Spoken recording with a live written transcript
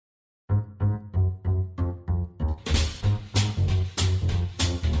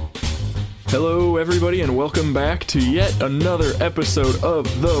Hello, everybody, and welcome back to yet another episode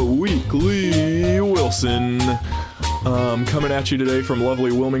of The Weekly Wilson. Coming at you today from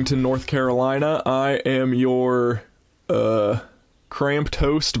lovely Wilmington, North Carolina. I am your, cramped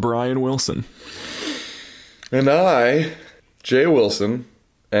host, Bryan Wilson. And I, Jay Wilson,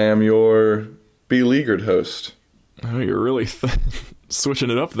 am your beleaguered host. Oh, you're really switching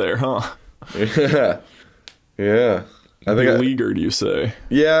it up there, huh? Yeah. I think beleaguered, you say?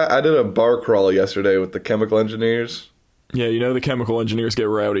 Yeah, I did a bar crawl yesterday with the chemical engineers. Yeah, you know the chemical engineers get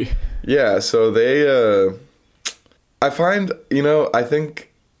rowdy. Yeah, so they, I find, I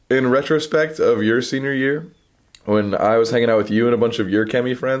think in retrospect of your senior year, when I was hanging out with you and a bunch of your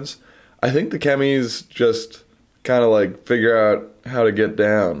chemi friends, I think the chemis just kind of like figure out how to get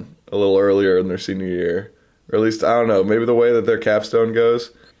down a little earlier in their senior year. Or at least, I don't know, maybe the way that their capstone goes.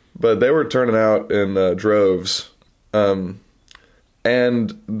 But they were turning out in droves. And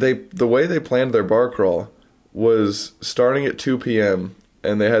the way they planned their bar crawl was starting at 2 p.m.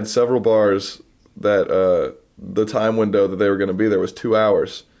 and they had several bars that the time window that they were going to be there was 2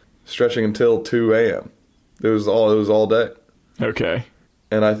 hours, stretching until 2 a.m. It was all day. Okay.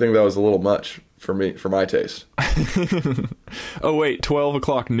 And I think that was a little much for my taste. Oh wait, 12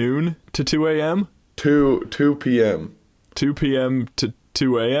 o'clock noon to 2 a.m.? 2 p.m. 2 p.m. to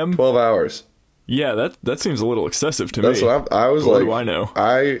 2 a.m.? 12 hours. Yeah, that seems a little excessive to me. That's what I was what like. What do I know?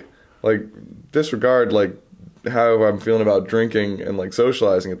 I disregard how I'm feeling about drinking and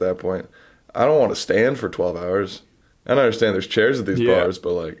socializing at that point. I don't want to stand for 12 hours. I understand there's chairs at these bars,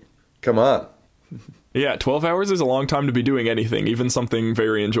 but come on. Yeah, 12 hours is a long time to be doing anything, even something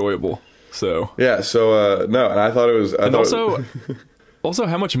very enjoyable. So yeah, no, and I thought it was. Also,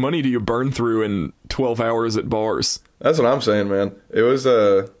 how much money do you burn through in 12 hours at bars? That's what I'm saying, man. It was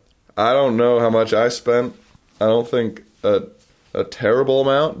I don't know how much I spent. I don't think a terrible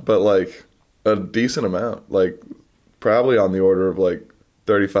amount, but a decent amount. Probably on the order of $35,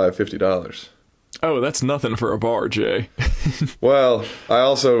 $50. Oh, that's nothing for a bar, Jay. Well, I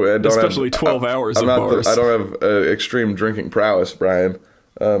also don't especially have, 12 hours I'm of not bars. I don't have extreme drinking prowess, Bryan.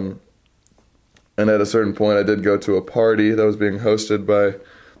 And at a certain point, I did go to a party that was being hosted by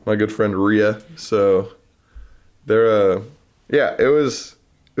my good friend Rhea. So it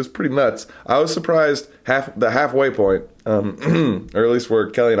was pretty nuts. I was surprised the halfway point, or at least where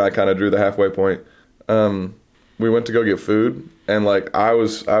Kelly and I kind of drew the halfway point. We went to go get food, and I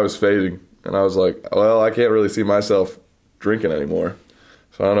was fading, and I was like, well, I can't really see myself drinking anymore,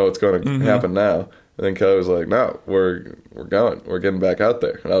 so I don't know what's going to happen now. And then Kelly was like, no, we're getting back out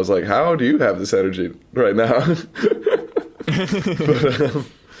there. And I was like, how do you have this energy right now?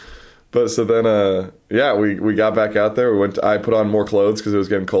 But so then, we got back out there. I put on more clothes because it was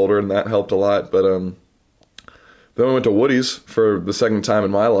getting colder, and that helped a lot. But then we went to Woody's for the second time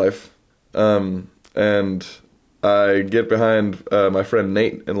in my life. And I get behind my friend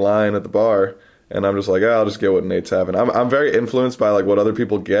Nate in line at the bar, and I'm just like, I'll just get what Nate's having. I'm very influenced by what other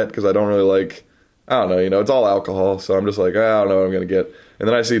people get because I don't really I don't know, it's all alcohol. So I'm just like, I don't know what I'm going to get. And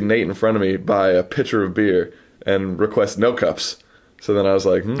then I see Nate in front of me buy a pitcher of beer and request no cups. So then I was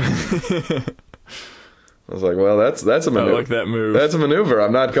like, I was like, well, that's a maneuver. I like that move. That's a maneuver.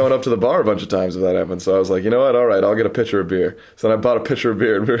 I'm not going up to the bar a bunch of times if that happens. So I was like, you know what? All right, I'll get a pitcher of beer. So then I bought a pitcher of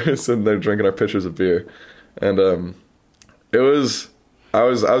beer, and we were sitting there drinking our pitchers of beer. And I was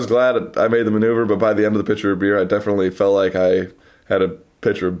glad I made the maneuver, but by the end of the pitcher of beer, I definitely felt like I had a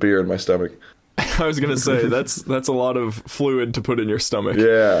pitcher of beer in my stomach. I was gonna say that's a lot of fluid to put in your stomach.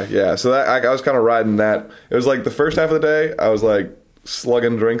 Yeah. So I was kind of riding that. It was the first half of the day, I was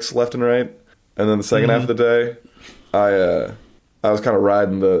slugging drinks left and right, and then the second half of the day, I was kind of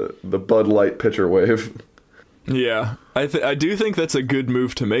riding the Bud Light pitcher wave. Yeah, I do think that's a good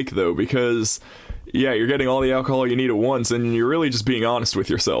move to make though, because you're getting all the alcohol you need at once, and you're really just being honest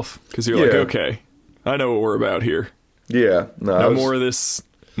with yourself because you're like, okay, I know what we're about here. Yeah, no more of this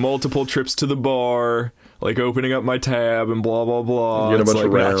multiple trips to the bar, opening up my tab and blah blah blah. Get a bunch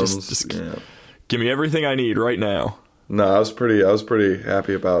of rounds. Just give me everything I need right now. No, I was pretty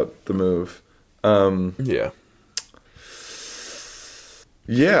happy about the move. Yeah.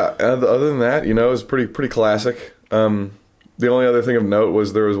 Other than that, it was pretty classic. The only other thing of note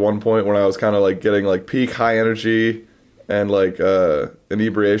was there was one point when I was kind of getting peak high energy and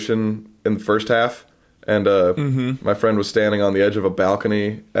inebriation in the first half, and my friend was standing on the edge of a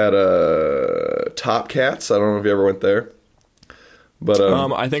balcony at Top Cats. I don't know if you ever went there. But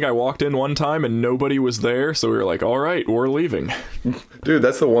I think I walked in one time and nobody was there, so we were like, all right, we're leaving. Dude,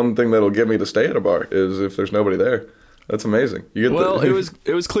 that's the one thing that'll get me to stay at a bar, is if there's nobody there. That's amazing. It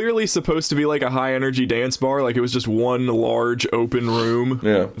was clearly supposed to be a high energy dance bar. It was just one large open room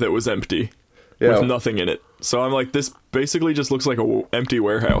that was empty. with nothing in it. So I'm like, this basically just looks like a empty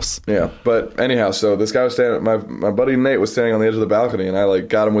warehouse. Yeah, but anyhow, so this guy was standing, my buddy Nate was standing on the edge of the balcony, and I like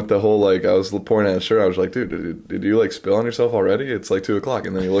got him with the whole like, I was pointing at his shirt. I was like, dude, did you like spill on yourself already? It's like 2:00.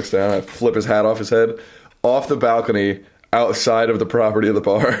 And then he looks down, I flip his hat off his head, off the balcony, outside of the property of the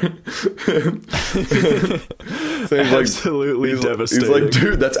bar. So he's absolutely like, devastating. He's like,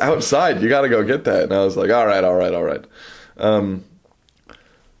 dude, that's outside. You got to go get that. And I was like, all right.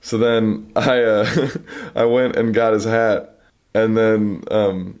 So then I went and got his hat, and then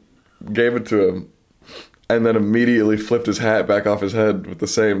gave it to him, and then immediately flipped his hat back off his head with the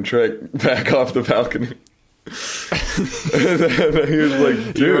same trick back off the balcony. And then he was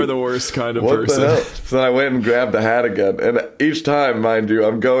like, dude, you're the worst kind of what person. The hell? So then I went and grabbed the hat again, and each time, mind you,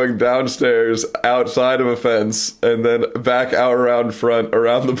 I'm going downstairs outside of a fence and then back out around front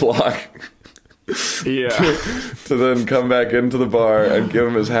around the block. Yeah. To then come back into the bar and give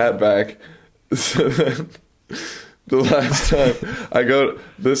him his hat back. So then the last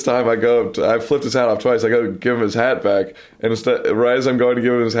time I flipped his hat off twice. I go give him his hat back, and instead, right as I'm going to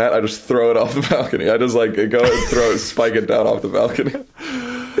give him his hat, I just throw it off the balcony. I just like go and spike it down off the balcony.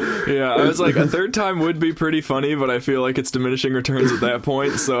 Yeah, I was like, a third time would be pretty funny, but I feel like it's diminishing returns at that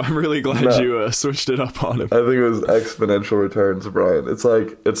point, so I'm really glad you switched it up on him. I think it was exponential returns, Bryan. It's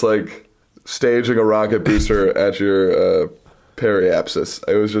like staging a rocket booster at your periapsis.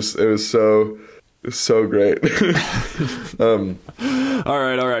 It was so great.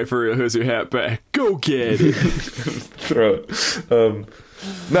 All right, for real. Who's your hat back? Go get it. Throw it.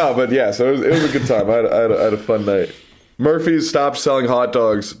 No, but yeah, so it was a good time. I had a fun night. Murphy's stopped selling hot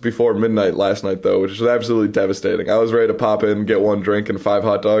dogs before midnight last night, though, which was absolutely devastating. I was ready to pop in, get one drink and 5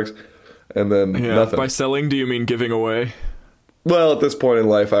 hot dogs, and then nothing. By selling, do you mean giving away? Well, at this point in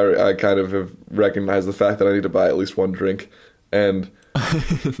life, I kind of have recognized the fact that I need to buy at least one drink, and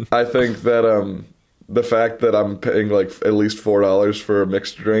I think that the fact that I'm paying like at least $4 for a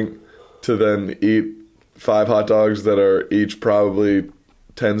mixed drink to then eat 5 hot dogs that are each probably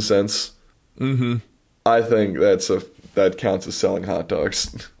 10 cents, I think that counts as selling hot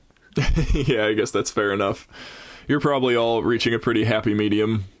dogs. Yeah, I guess that's fair enough. You're probably all reaching a pretty happy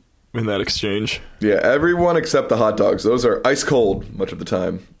medium in that exchange. Yeah, everyone except the hot dogs. Those are ice cold much of the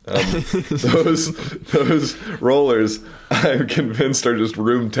time. Those rollers, I'm convinced, are just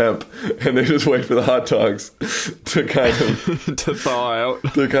room temp, and they just wait for the hot dogs to kind of to thaw out.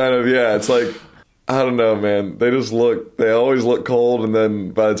 To kind of, yeah, it's like, I don't know, man. They always look cold, and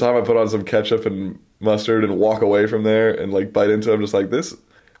then by the time I put on some ketchup and mustard and walk away from there and like bite into them, just like this,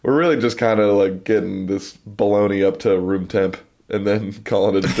 we're really just kind of like getting this bologna up to room temp and then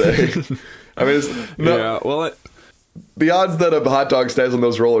calling it a day. I mean, the odds that a hot dog stays on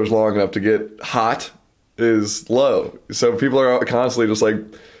those rollers long enough to get hot is low. So people are constantly just like,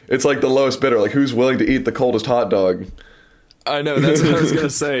 it's like the lowest bidder. Like, who's willing to eat the coldest hot dog? I know, that's what I was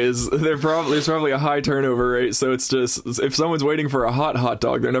gonna say. Is there's probably a high turnover rate, so it's just, if someone's waiting for a hot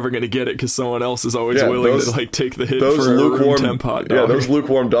dog, they're never gonna get it because someone else is always willing to like take the hit for a room temp hot dog. Yeah, those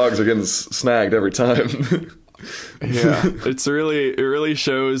lukewarm dogs are getting snagged every time. Yeah, it really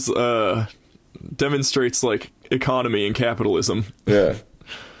shows, demonstrates like economy and capitalism. Yeah.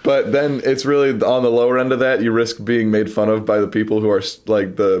 But then it's really on the lower end of that, you risk being made fun of by the people who are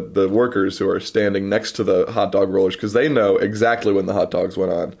like the workers who are standing next to the hot dog rollers, because they know exactly when the hot dogs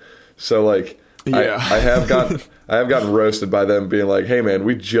went on. So like, yeah. I have gotten roasted by them being like, "Hey man,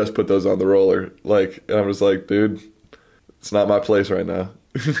 we just put those on the roller." Like, and I'm just like, dude, it's not my place right now.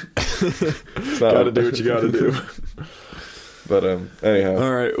 Gotta do what you gotta do. But anyhow.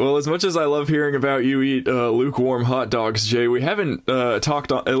 All right. Well, as much as I love hearing about you eat lukewarm hot dogs, Jay, we haven't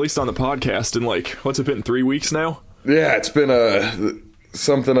talked at least on the podcast in like, what's it been, 3 weeks now? Yeah, it's been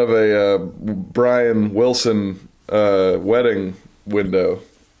something of a Bryan Wilson wedding window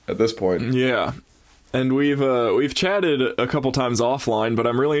at this point. Yeah. And we've chatted a couple times offline, but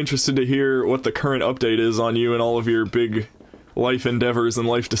I'm really interested to hear what the current update is on you and all of your big life endeavors and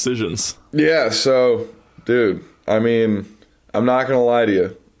life decisions. Yeah, so, dude, I mean, I'm not gonna lie to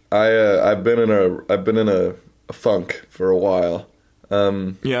you. I've been in a funk for a while.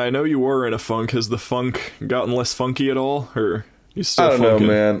 Yeah, I know you were in a funk. Has the funk gotten less funky at all, or you still? I don't funking?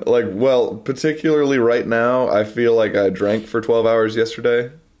 know, man. Like, well, particularly right now, I feel like I drank for 12 hours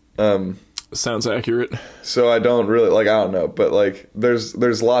yesterday. Sounds accurate. So I don't really I don't know, but like, there's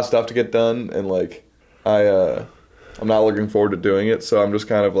a lot of stuff to get done, and like, I'm not looking forward to doing it. So I'm just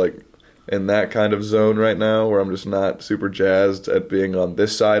kind of like in that kind of zone right now where I'm just not super jazzed at being on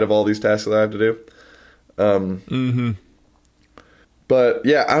this side of all these tasks that I have to do. But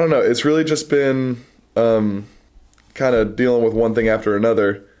yeah, I don't know. It's really just been kind of dealing with one thing after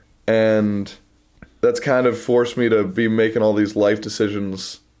another. And that's kind of forced me to be making all these life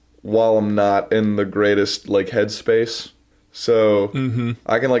decisions while I'm not in the greatest like headspace. So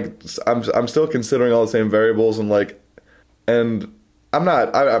I can like I'm still considering all the same variables and I'm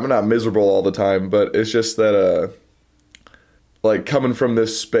not miserable all the time, but it's just that like coming from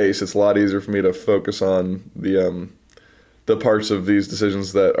this space, it's a lot easier for me to focus on the parts of these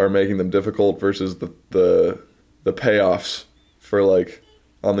decisions that are making them difficult versus the payoffs for like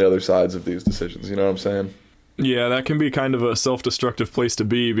on the other sides of these decisions. You know what I'm saying? Yeah, that can be kind of a self-destructive place to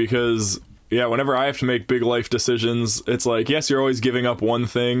be because, yeah, whenever I have to make big life decisions, it's like, yes, you're always giving up one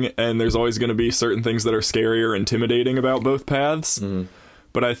thing, and there's always going to be certain things that are scary or intimidating about both paths.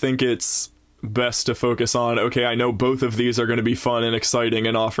 But I think it's best to focus on, okay, I know both of these are going to be fun and exciting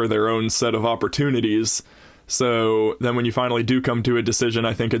and offer their own set of opportunities. So then when you finally do come to a decision,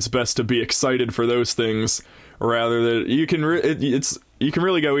 I think it's best to be excited for those things rather than you can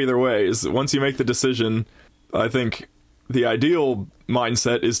really go either way. Is once you make the decision, I think the ideal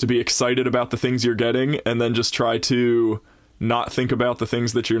mindset is to be excited about the things you're getting and then just try to not think about the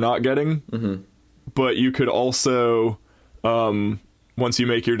things that you're not getting. But you could also, once you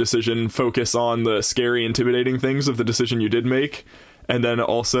make your decision, focus on the scary, intimidating things of the decision you did make. And then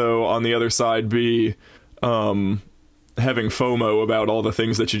also on the other side, be having FOMO about all the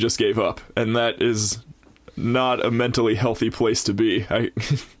things that you just gave up. And that is not a mentally healthy place to be. I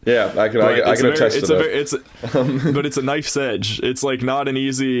can attest to that. But it's a knife's edge. It's like not an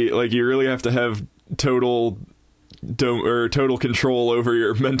easy, like you really have to have total control over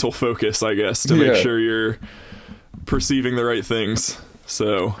your mental focus, I guess, to make sure you're perceiving the right things.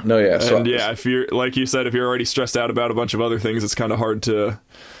 So no, yeah, and if you're like you said, if you're already stressed out about a bunch of other things, it's kind of hard to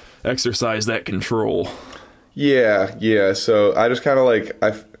exercise that control. Yeah. So I just kind of like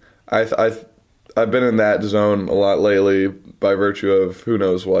I've been in that zone a lot lately by virtue of who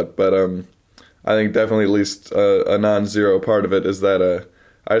knows what, but I think definitely at least a non-zero part of it is that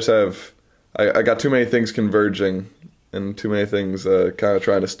I got too many things converging and too many things kind of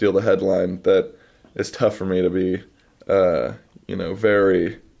trying to steal the headline that it's tough for me to be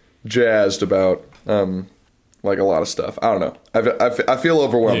very jazzed about like a lot of stuff. I don't know. I feel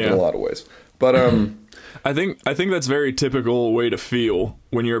overwhelmed in a lot of ways, but I think that's a very typical way to feel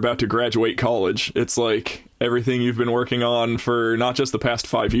when you're about to graduate college. It's like everything you've been working on for not just the past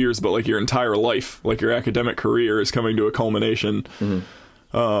 5 years, but like your entire life, like your academic career is coming to a culmination.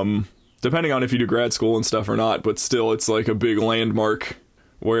 Depending on if you do grad school and stuff or not, but still it's like a big landmark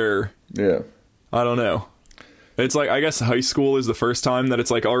where, I don't know. It's like, I guess high school is the first time that it's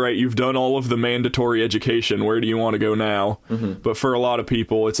like, all right, you've done all of the mandatory education. Where do you want to go now? But for a lot of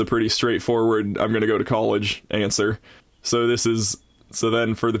people, it's a pretty straightforward, I'm going to go to college answer. So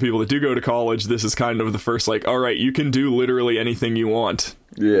then for the people that do go to college, this is kind of the first, like, all right, you can do literally anything you want.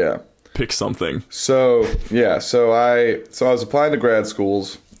 Yeah. Pick something. So I was applying to grad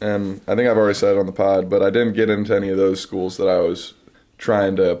schools, and I think I've already said it on the pod, but I didn't get into any of those schools that I was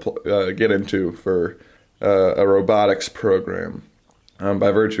trying to get into for a robotics program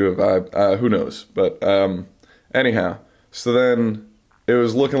by virtue of who knows, but anyhow, so then it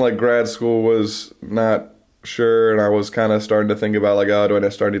was looking like grad school was not sure, and I was kind of starting to think about like, oh, do I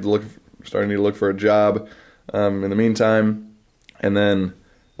starting to look for a job in the meantime, and then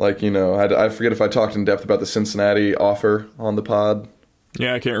like I forget if I talked in depth about the Cincinnati offer on the pod.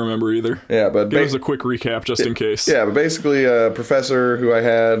 Yeah, I can't remember either. Yeah, but give us a quick recap just in case. Yeah, but basically a professor who I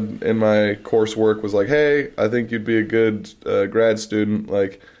had in my coursework was like, hey, I think you'd be a good grad student.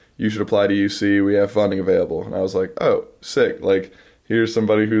 Like, you should apply to UC. We have funding available. And I was like, oh, sick. Like, here's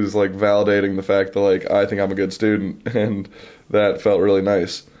somebody who's like validating the fact that like I think I'm a good student, and that felt really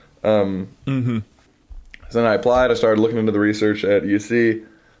nice. So then I applied. I started looking into the research at UC.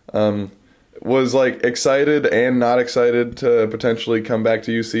 Was like excited and not excited to potentially come back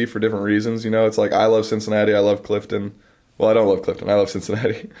to UC for different reasons. It's like I love Cincinnati, I love Clifton. Well, I don't love Clifton, I love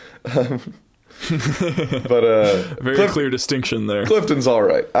Cincinnati. But very clear distinction there. Clifton's all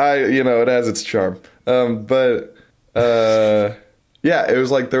right. It has its charm. But it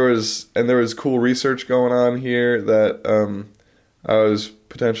was like there was cool research going on here that I was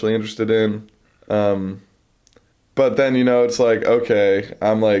potentially interested in. But then, it's like, okay,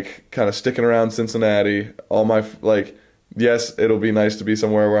 I'm like kind of sticking around Cincinnati. All my, like, yes, it'll be nice to be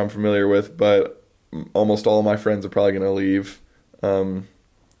somewhere where I'm familiar with, but almost all of my friends are probably going to leave. And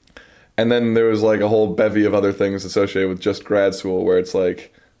then there was like a whole bevy of other things associated with just grad school where it's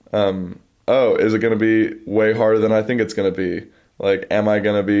like, is it going to be way harder than I think it's going to be? Like, am I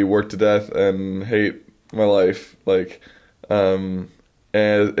going to be worked to death and hate my life? Like, am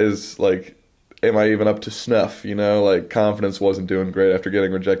I even up to snuff? Like confidence wasn't doing great after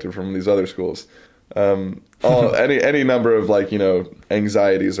getting rejected from these other schools. any number of like,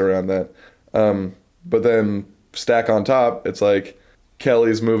 anxieties around that. But then stack on top, it's like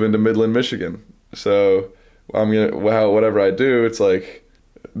Kelly's moving to Midland, Michigan. So whatever I do, it's like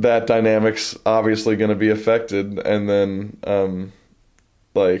that dynamic's obviously going to be affected, and then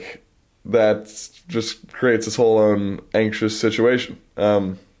like that just creates this whole own anxious situation.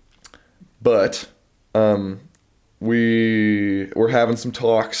 But we were having some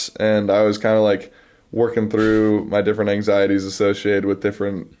talks, and I was kind of like working through my different anxieties associated with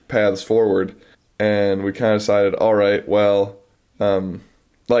different paths forward, and we kind of decided, all right, well,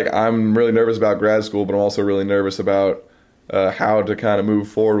 like I'm really nervous about grad school, but I'm also really nervous about how to kind of move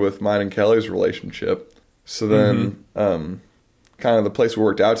forward with mine and Kelly's relationship. So then kind of the place we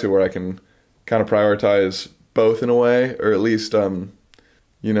worked out to where I can kind of prioritize both in a way, or at least, kind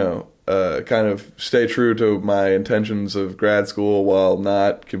of stay true to my intentions of grad school while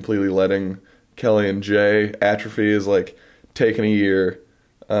not completely letting Kelly and Jay atrophy, is like taking a year,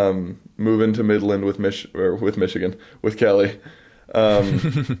 moving to Midland with Michigan with Kelly,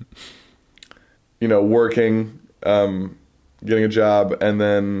 working, getting a job, and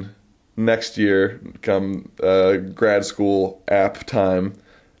then next year come grad school app time.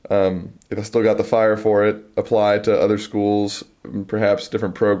 If I still got the fire for it, apply to other schools, perhaps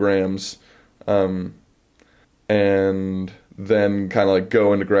different programs, and then kind of like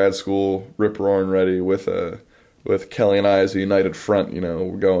go into grad school rip roaring ready with Kelly and I as a united front.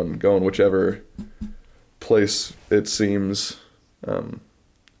 Going whichever place it seems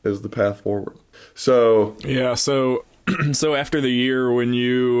is the path forward. So yeah, so after the year when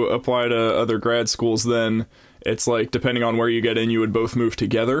you apply to other grad schools, then it's like depending on where you get in, you would both move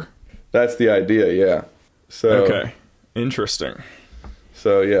together. That's the idea, yeah. So okay, interesting.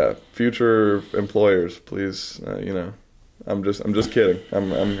 So yeah, future employers, please, I'm just kidding.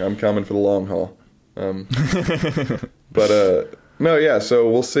 I'm coming for the long haul. But no, yeah. So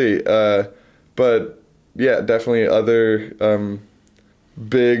we'll see. But yeah, definitely other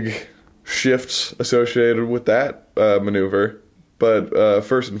big shifts associated with that maneuver. But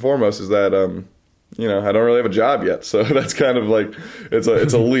first and foremost is that I don't really have a job yet, so that's kind of like it's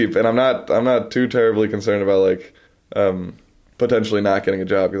a leap, and I'm not too terribly concerned about like potentially not getting a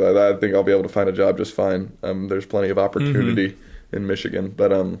job, because I think I'll be able to find a job just fine. There's plenty of opportunity in Michigan,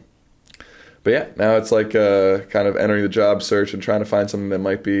 but yeah, now it's like kind of entering the job search and trying to find something that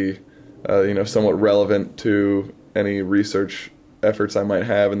might be somewhat relevant to any research efforts I might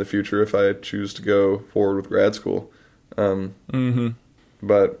have in the future if I choose to go forward with grad school.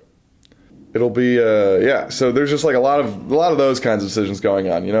 But it'll be so there's just like a lot of those kinds of decisions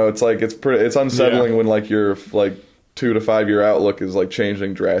going on. It's like it's unsettling when like your like 2 to 5 year outlook is like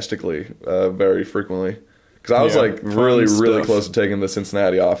changing drastically very frequently. Because I was like really close to taking the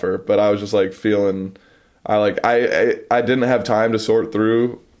Cincinnati offer, but I was just like feeling I didn't have time to sort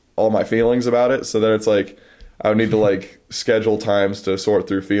through all my feelings about it. So then it's like I would need to like schedule times to sort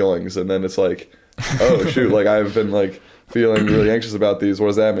through feelings, and then it's like, oh shoot, like I've been like feeling really anxious about these. What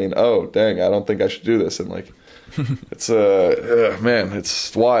does that mean? Oh dang, I don't think I should do this. And like it's man,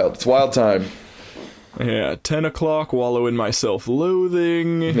 it's wild. It's wild time. Yeah, 10 o'clock, wallow in my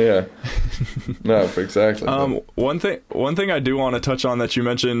self-loathing. Yeah. No, exactly. One thing I do want to touch on that you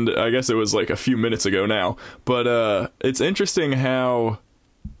mentioned, I guess it was like a few minutes ago now, but it's interesting how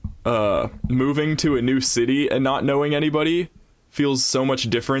moving to a new city and not knowing anybody feels so much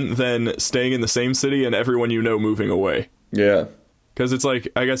different than staying in the same city and everyone you know moving away. Yeah. Because it's like,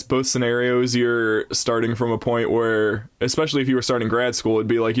 I guess both scenarios, you're starting from a point where, especially if you were starting grad school, it'd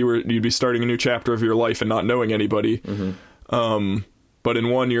be like you'd be starting a new chapter of your life and not knowing anybody. But in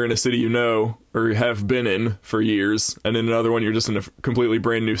one, you're in a city you know or have been in for years, and in another one, you're just in a completely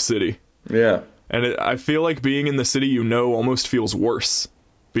brand new city. Yeah. And I feel like being in the city you know almost feels worse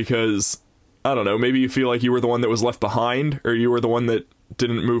because, I don't know, maybe you feel like you were the one that was left behind, or you were the one that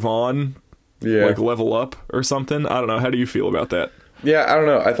didn't move on, like level up or something. I don't know. How do you feel about that? Yeah, I don't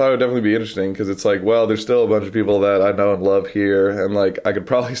know. I thought it would definitely be interesting because it's like, well, there's still a bunch of people that I know and love here, and like I could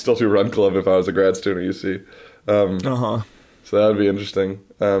probably still do Run Club if I was a grad student at UC. So that would be interesting.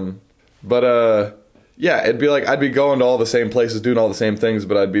 But yeah, it'd be like I'd be going to all the same places, doing all the same things,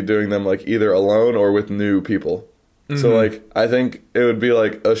 but I'd be doing them like either alone or with new people. So like I think it would be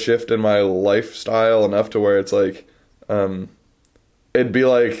like a shift in my lifestyle enough to where it's like it'd be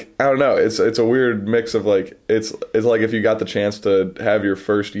like, I don't know, it's a weird mix of like it's like if you got the chance to have your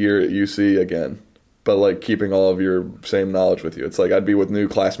first year at UC again, but like keeping all of your same knowledge with you. It's like I'd be with new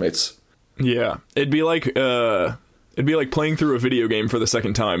classmates. Yeah. It'd be like playing through a video game for the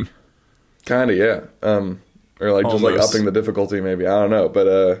second time. Kinda, yeah. Or like just like upping the difficulty maybe. I don't know.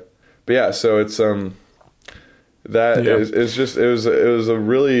 But but yeah, so it's that Yeah. is just it was a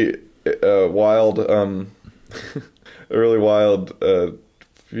really wild a really wild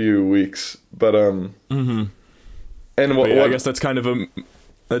few weeks, but Mm-hmm. and But yeah, I what guess that's kind of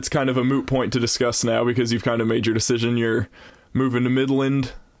a moot point to discuss now because you've kind of made your decision. You're moving to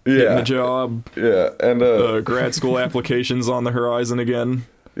Midland, getting a job, yeah, and grad school applications on the horizon again.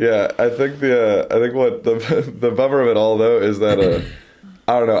 yeah, I think what the bummer of it all though is that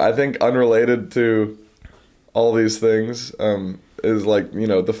I don't know. I think unrelated to all these things is like, you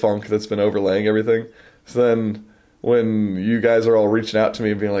know, the funk that's been overlaying everything. So then when you guys are all reaching out to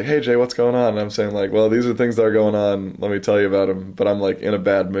me and being like, "Hey Jay, what's going on?" And I'm saying like, "Well, these are things that are going on. Let me tell you about them." But I'm like in a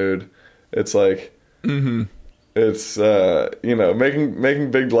bad mood. It's like, Mm-hmm. it's you know,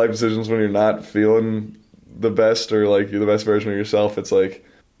 making big life decisions when you're not feeling the best or like you're the best version of yourself. It's like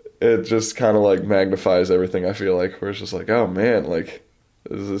it just kind of like magnifies everything. I feel like where it's just like, oh man, like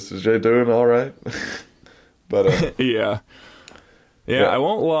is Jay doing all right? But Yeah. Yeah, I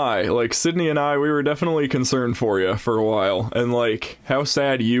won't lie. Like, Sydney and I, we were definitely concerned for you for a while. And, like, how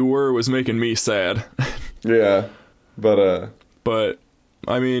sad you were was making me sad. yeah, but But,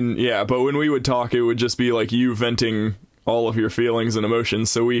 I mean, yeah, but when we would talk, it would just be, like, you venting all of your feelings and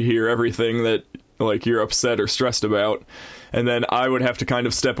emotions. So we hear everything that, like, you're upset or stressed about. And then I would have to kind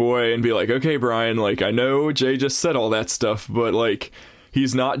of step away and be like, okay, Bryan, like, I know Jay just said all that stuff, but, like,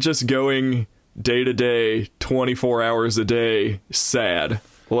 he's not just going day to day, 24 hours a day, sad.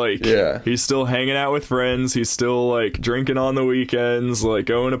 Like, Yeah. he's still hanging out with friends. He's still, like, drinking on the weekends, like,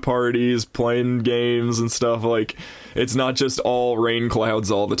 going to parties, playing games and stuff. Like, it's not just all rain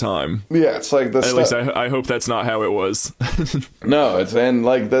clouds all the time. yeah, it's like the At stuff. least I hope that's not how it was. No, it's and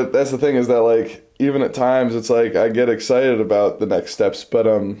like that's the thing is that like even at times it's like I get excited about the next steps, but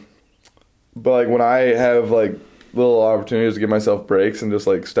like when I have like little opportunities to give myself breaks and just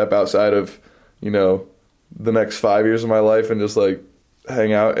like step outside of, you know, the next 5 years of my life and just like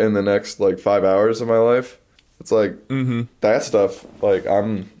hang out in the next like 5 hours of my life, it's like that stuff like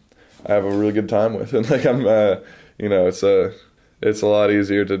I have a really good time with, and like I'm you know, it's a lot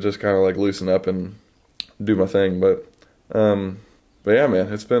easier to just kind of like loosen up and do my thing, but yeah,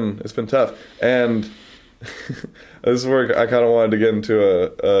 man, it's been tough, and this is where I kind of wanted to get into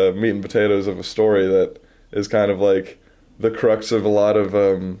a meat and potatoes of a story that is kind of like the crux of a lot of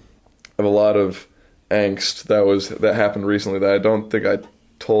angst that happened recently that I don't think I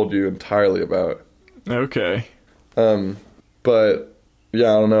told you entirely about. Okay. But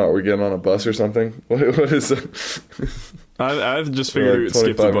yeah, I don't know. Are we getting on a bus or something? What is it? I've just figured Like we would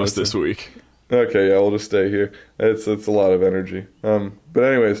skip the 25 bus minutes this week. Okay, yeah, we'll just stay here. It's a lot of energy. But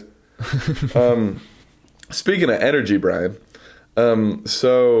anyways, speaking of energy, Bryan,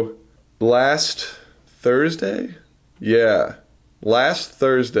 so last Thursday,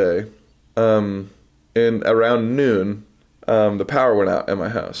 in around noon, the power went out at my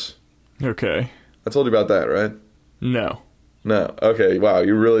house. Okay. I told you about that, right? No. No. Okay. Wow.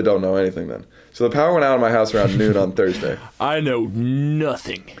 You really don't know anything then. So the power went out at my house around noon on Thursday. I know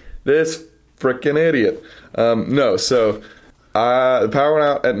nothing. This frickin' idiot. No. So the power went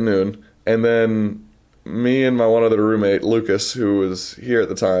out at noon, and then me and my one other roommate, Lucas, who was here at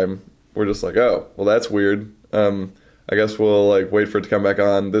the time, were just like, "Oh, well, that's weird. I guess we'll like wait for it to come back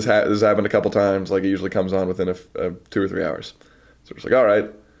on." This has happened a couple times. Like it usually comes on within 2 or 3 hours. So we're just like, "All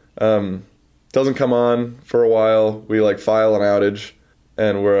right." Doesn't come on for a while. We like file an outage,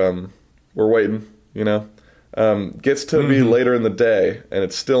 and we're waiting. You know, gets to be later in the day, and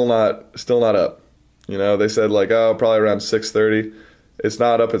it's still not up. You know, they said like, oh, probably around 6:30. It's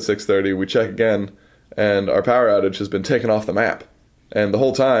not up at 6:30. We check again, and our power outage has been taken off the map. And the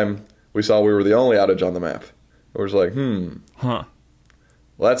whole time we saw we were the only outage on the map. We're just like, Huh.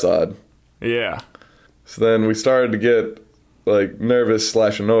 well, that's odd. Yeah. So then we started to get like nervous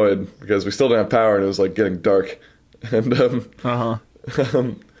 / annoyed because we still didn't have power and it was like getting dark. And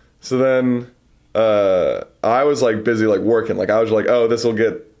so then I was like busy like working. Like I was like, oh, this will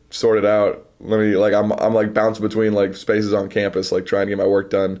get sorted out. Let me like I'm like bouncing between like spaces on campus, like trying to get my work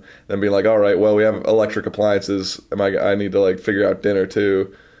done. Then being like, all right, well, we have electric appliances. I need to like figure out dinner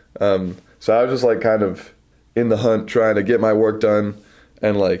too. So I was just like kind of in the hunt trying to get my work done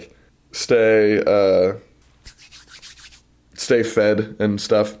and like stay fed and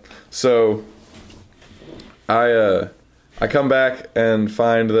stuff. So I come back and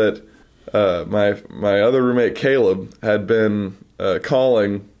find that my other roommate Caleb had been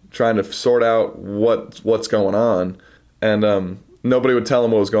calling, trying to sort out what's going on, and nobody would tell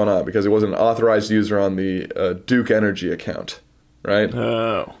him what was going on because he wasn't an authorized user on the Duke Energy account, right?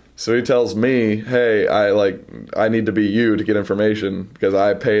 Oh. So he tells me, hey, I need to be you to get information because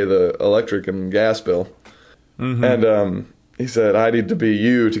I pay the electric and gas bill. Mm-hmm. And he said, I need to be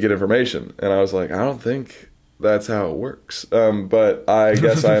you to get information. And I was like, I don't think that's how it works. But I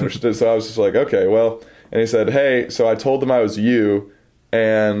guess I understood. So I was just like, okay, well. And he said, hey, so I told them I was you,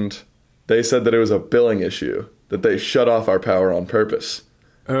 and they said that it was a billing issue, that they shut off our power on purpose.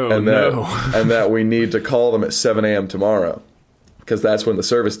 Oh, and no. And that we need to call them at 7 a.m. tomorrow, because that's when the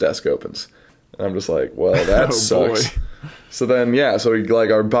service desk opens. And I'm just like, well, that sucks. Boy. So then, yeah, so we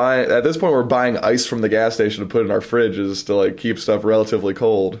are buying, at this point, we're buying ice from the gas station to put in our fridges to keep stuff relatively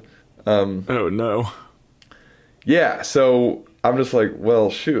cold. Oh, no. Yeah, so I'm just like, well,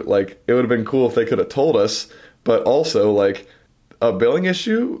 shoot, it would have been cool if they could have told us, but also, a billing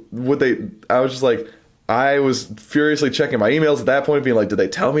issue? I was just like, I was furiously checking my emails at that point, being like, did they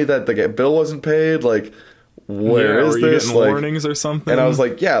tell me that the bill wasn't paid? Where is this? Getting warnings or something? And I was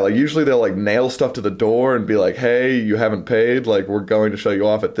like, yeah, usually they'll nail stuff to the door and be like, hey, you haven't paid, we're going to shut you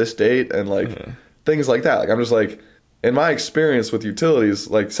off at this date, and things like that. I'm just like, in my experience with utilities,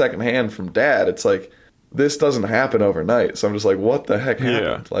 secondhand from Dad, it's this doesn't happen overnight. So I'm just like, what the heck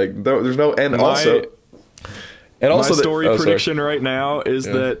happened? There's no, and also my story prediction right now is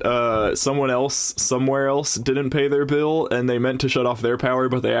that someone else somewhere else didn't pay their bill, and they meant to shut off their power,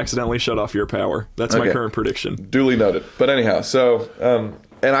 but they accidentally shut off your power. That's my current prediction. Duly noted. But anyhow, so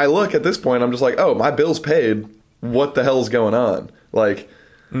and I look at this point, I'm just like, oh, my bill's paid. What the hell's going on?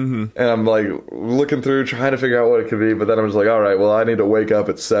 And I'm looking through, trying to figure out what it could be, but then I'm just like, all right, well, I need to wake up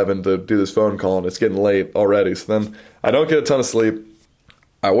at 7 to do this phone call, and it's getting late already. So then I don't get a ton of sleep.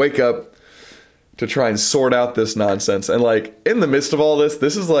 I wake up to try and sort out this nonsense. And in the midst of all this,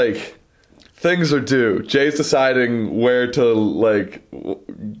 this is things are due. Jay's deciding where to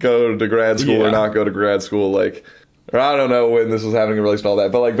go to grad school or not go to grad school. Or I don't know when this was happening in relation to all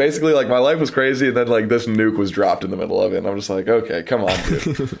that. But basically my life was crazy, and then this nuke was dropped in the middle of it. And I'm just like, okay, come on,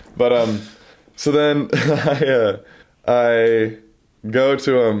 dude. But so then I go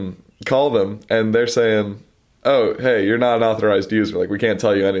to call them, and they're saying, oh, hey, you're not an authorized user. We can't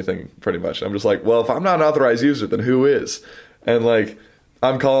tell you anything, pretty much. I'm just like, well, if I'm not an authorized user, then who is? And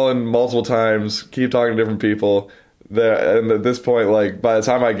I'm calling multiple times, keep talking to different people. And at this point, by the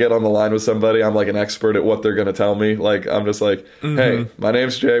time I get on the line with somebody, I'm an expert at what they're going to tell me. I'm just like, hey, my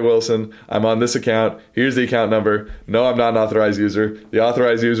name's Jay Wilson. I'm on this account. Here's the account number. No, I'm not an authorized user. The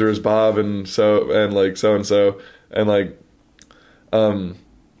authorized user is Bob and so and so. And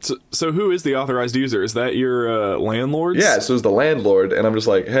So who is the authorized user? Is that your landlord? Yeah, so it's the landlord, and I'm just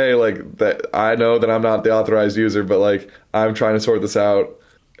like, hey, that I know that I'm not the authorized user, but I'm trying to sort this out,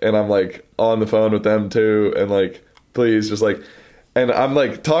 and I'm on the phone with them too, and please just and I'm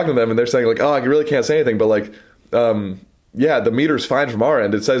talking to them, and they're saying oh, I really can't say anything, but yeah, the meter's fine from our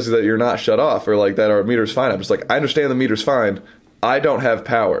end. It says that you're not shut off, or that our meter's fine. I'm just I understand the meter's fine. I don't have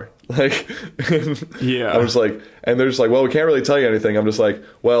power. Yeah. I'm just and they're just well, we can't really tell you anything. I'm just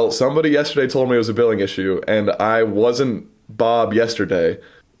well, somebody yesterday told me it was a billing issue, and I wasn't Bob yesterday.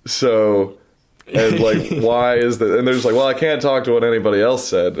 So, and why is that? And they're just well, I can't talk to what anybody else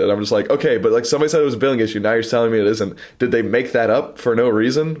said. And I'm just okay, but somebody said it was a billing issue. Now you're telling me it isn't. Did they make that up for no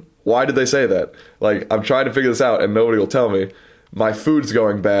reason? Why did they say that? I'm trying to figure this out, and nobody will tell me. My food's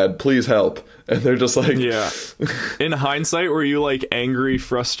going bad. Please help. And they're just yeah. In hindsight, were you angry,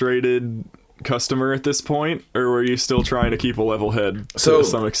 frustrated customer at this point, or were you still trying to keep a level head to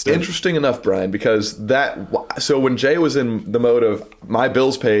some extent? Interesting enough, Brian, because so when Jay was in the mode of my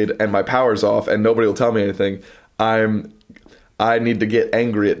bill's paid and my power's off and nobody will tell me anything, I need to get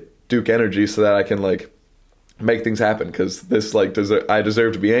angry at Duke Energy so that I can make things happen, because this I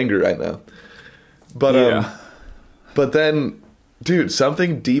deserve to be angry right now. But but then, dude,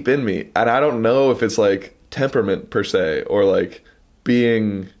 something deep in me, and I don't know if it's temperament per se, or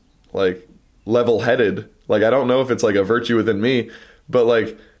being level-headed. I don't know if it's a virtue within me,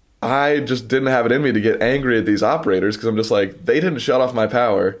 but I just didn't have it in me to get angry at these operators, because I'm just they didn't shut off my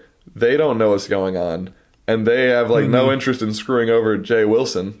power. They don't know what's going on, and they have no interest in screwing over Jay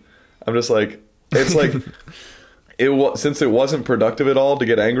Wilson. I'm just it's since it wasn't productive at all to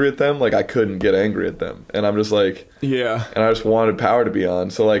get angry at them, I couldn't get angry at them. And I'm just yeah. And I just wanted power to be on.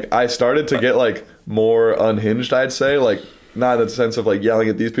 So I started to get more unhinged, I'd say, not in the sense of yelling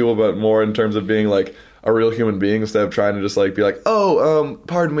at these people, but more in terms of being a real human being, instead of trying to just be oh,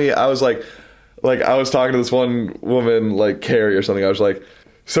 pardon me. I was I was talking to this one woman, Carrie or something. I was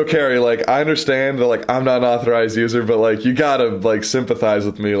so Carrie, I understand that I'm not an authorized user, but you gotta sympathize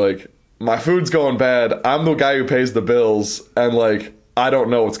with me. My food's going bad. I'm the guy who pays the bills, and I don't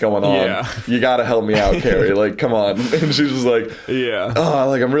know what's going on. Yeah. You gotta help me out, Carrie. Like, come on. And she's just like, Yeah. oh,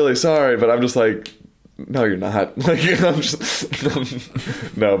 like, I'm really sorry, but I'm just like, no, you're not. Like, I'm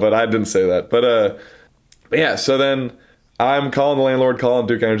just, no, but I didn't say that. But yeah, so then I'm calling the landlord, calling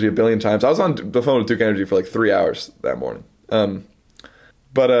Duke Energy a billion times. I was on the phone with Duke Energy for like 3 hours that morning.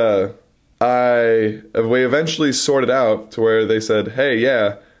 But we eventually sorted out to where they said, hey,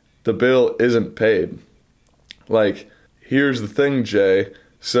 yeah, the bill isn't paid. Like, here's the thing, Jay.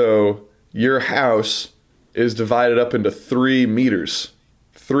 So your house is divided up into 3 meters,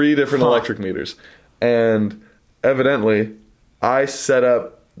 3 different electric meters. And evidently, I set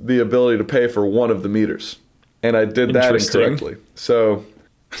up the ability to pay for one of the meters. And I did that incorrectly. So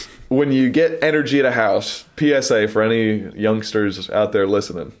when you get energy at a house, PSA for any youngsters out there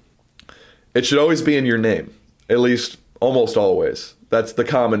listening, it should always be in your name, at least almost always. That's the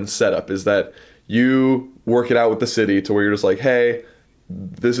common setup, is that you work it out with the city to where you're just like, hey,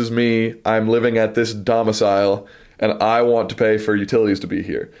 this is me. I'm living at this domicile, and I want to pay for utilities to be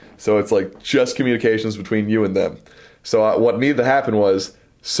here. So it's like just communications between you and them. So what needed to happen was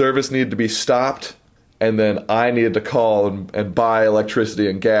service needed to be stopped, and then I needed to call and buy electricity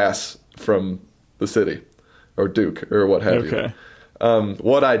and gas from the city or Duke or what have you.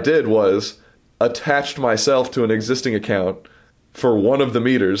 What I did was attached myself to an existing account for one of the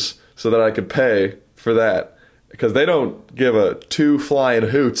meters so that I could pay for that, because they don't give a 2 flying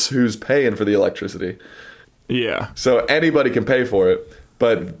hoots who's paying for the electricity. Yeah. So anybody can pay for it,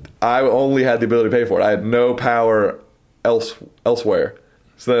 but I only had the ability to pay for it. I had no power elsewhere.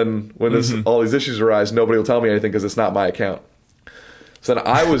 So then when all these issues arise, nobody will tell me anything because it's not my account. So then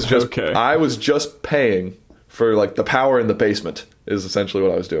I was just I was just paying for like the power in the basement is essentially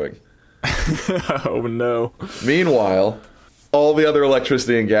what I was doing. Oh no. Meanwhile, all the other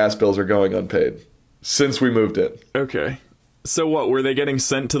electricity and gas bills are going unpaid since we moved in. Okay. So what, were they getting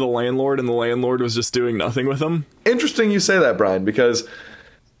sent to the landlord and the landlord was just doing nothing with them? Interesting you say that, Brian, because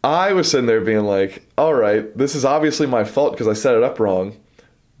I was sitting there being like, all right, this is obviously my fault because I set it up wrong,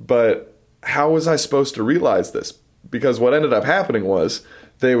 but how was I supposed to realize this? Because what ended up happening was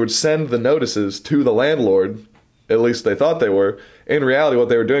they would send the notices to the landlord, at least they thought they were. In reality, what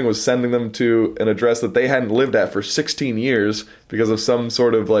they were doing was sending them to an address that they hadn't lived at for 16 years because of some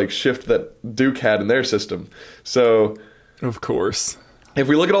sort of like shift that Duke had in their system. So, of course, if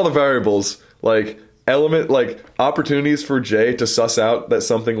we look at all the variables, like opportunities for Jay to suss out that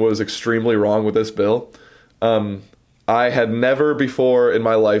something was extremely wrong with this bill, I had never before in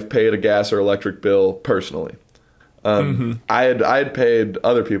my life paid a gas or electric bill personally. I had paid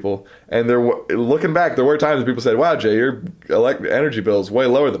other people, and looking back, there were times people said, "Wow, Jay, your energy bill is way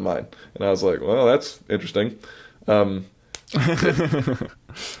lower than mine," and I was like, "Well, that's interesting."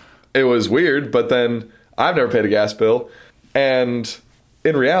 It was weird, but then I've never paid a gas bill, and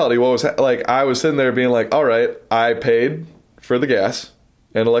in reality, what was I was sitting there being like, "All right, I paid for the gas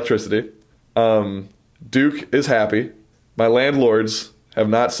and electricity. Duke is happy. My landlords have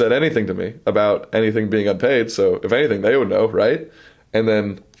not said anything to me about anything being unpaid, so if anything, they would know, right? And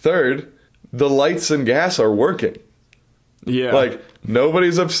then third, the lights and gas are working. Yeah. Like,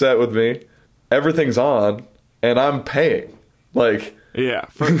 nobody's upset with me. Everything's on, and I'm paying. Like... Yeah,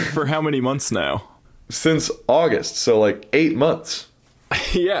 for how many months now? Since August, so like 8 months.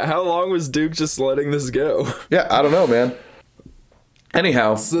 Yeah, how long was Duke just letting this go? Yeah, I don't know, man.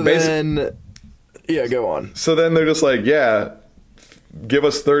 Anyhow... So then... Yeah, go on. So then they're just like, yeah... Give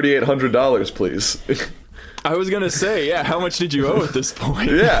us $3,800, please. I was going to say, yeah, how much did you owe at this point?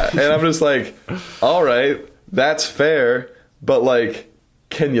 Yeah, and I'm just like, all right, that's fair, but, like,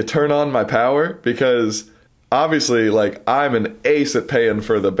 can you turn on my power? Because, obviously, like, I'm an ace at paying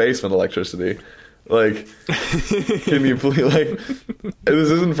for the basement electricity. Like, can you please, like,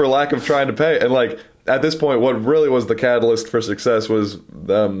 this isn't for lack of trying to pay. And, like, at this point, what really was the catalyst for success was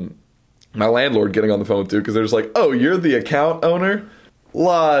my landlord getting on the phone with Duke, because they're just like, oh, you're the account owner?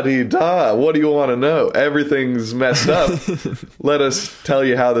 La-di-da, what do you want to know? Everything's messed up. Let us tell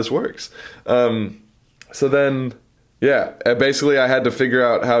you how this works. So then, yeah, basically I had to figure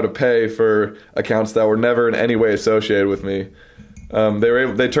out how to pay for accounts that were never in any way associated with me.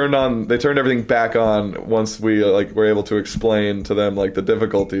 They turned everything back on once we were able to explain to them like the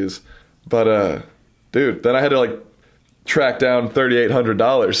difficulties. But dude, then I had to track down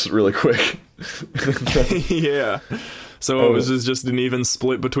 $3,800 really quick. Yeah. So it was just an even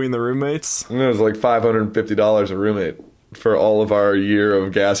split between the roommates? It was like $550 a roommate for all of our year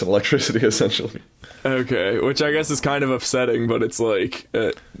of gas and electricity, essentially. Okay, which I guess is kind of upsetting, but it's like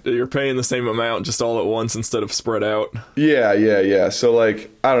you're paying the same amount just all at once instead of spread out. Yeah. So I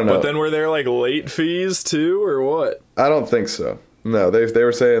don't know. But then were there late fees too, or what? I don't think so. No, they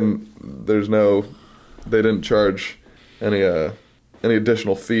were saying they didn't charge any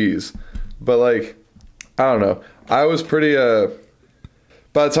additional fees, but like I don't know. I was pretty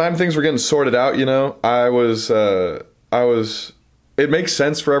by the time things were getting sorted out, I was it makes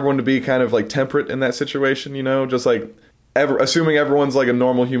sense for everyone to be kind of like temperate in that situation, just like assuming everyone's like a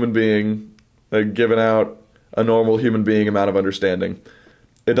normal human being, like giving out a normal human being amount of understanding.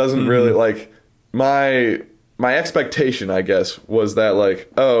 It doesn't really like my expectation, I guess, was that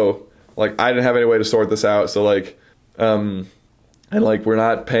like, oh, like I didn't have any way to sort this out, so like and like we're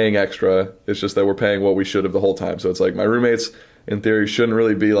not paying extra, it's just that we're paying what we should have the whole time. So it's like my roommates in theory shouldn't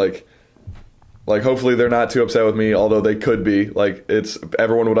really be like hopefully they're not too upset with me, although they could be. Like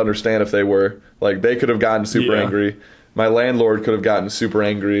everyone would understand if they were. Like they could have gotten super angry. My landlord could have gotten super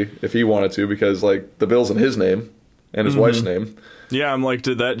angry if he wanted to, because like the bill's in his name and his wife's name. Yeah, I'm like,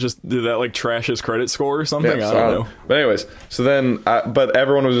 did that like trash his credit score or something? Yeah, I don't know. But anyways, so then, but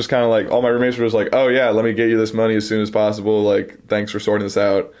everyone was just kind of like, all my roommates were just like, oh yeah, let me get you this money as soon as possible. Like, thanks for sorting this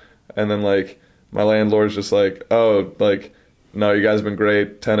out. And then like my landlord's just like, oh, like, no, you guys have been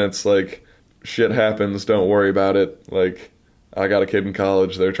great. Tenants, like, shit happens. Don't worry about it. Like, I got a kid in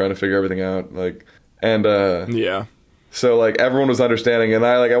college. They're trying to figure everything out. Like, and yeah. So like everyone was understanding, and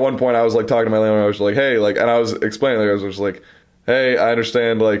I like at one point I was like talking to my landlord. I was like, hey, like, and I was explaining, like, I was just like, hey, I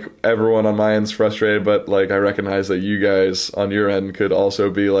understand like everyone on my end's frustrated, but like I recognize that you guys on your end could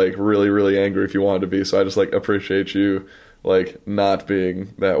also be like really, really angry if you wanted to be. So I just like appreciate you like not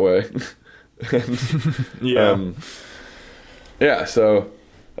being that way. And, yeah. Yeah. So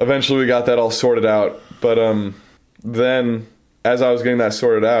eventually we got that all sorted out, but then as I was getting that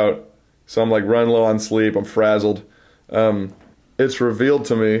sorted out, so I'm like running low on sleep, I'm frazzled. It's revealed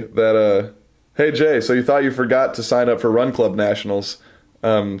to me that hey Jay, so you thought you forgot to sign up for Run Club Nationals,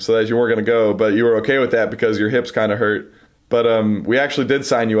 so that you weren't going to go, but you were okay with that because your hips kind of hurt. But we actually did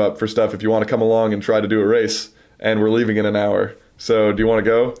sign you up for stuff if you want to come along and try to do a race, and we're leaving in an hour. So do you want to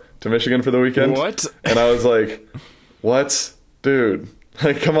go to Michigan for the weekend? What? And I was like, what? Dude,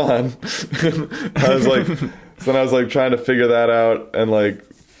 like, come on. I was like, so then I was like trying to figure that out and like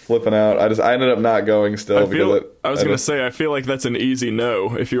flipping out. I ended up not going still. I was going to say, I feel like that's an easy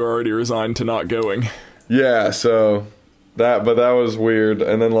no if you're already resigned to not going. Yeah, so that was weird.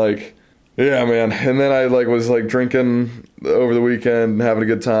 And then like, yeah, man. And then I like was like drinking over the weekend and having a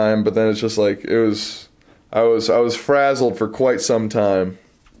good time, but then it's just like I was frazzled for quite some time.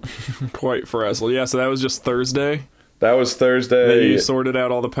 Quite frazzled. Yeah, so that was just Thursday? That was Thursday. That you sorted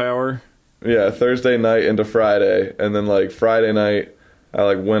out all the power? Yeah, Thursday night into Friday. And then like Friday night I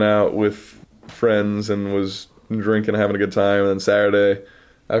like went out with friends and was drinking, having a good time. And then Saturday,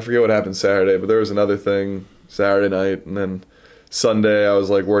 I forget what happened Saturday, but there was another thing Saturday night. And then Sunday, I was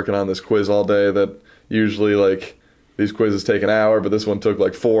like working on this quiz all day that usually like these quizzes take an hour, but this one took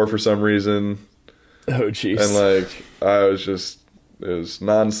like 4 for some reason. Oh, jeez. And like, it was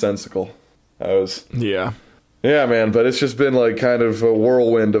nonsensical. Yeah, man, but it's just been like kind of a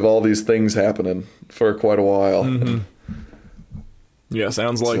whirlwind of all these things happening for quite a while. Mm-hmm. Yeah,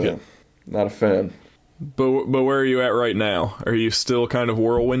 sounds like it. Not a fan. But where are you at right now? Are you still kind of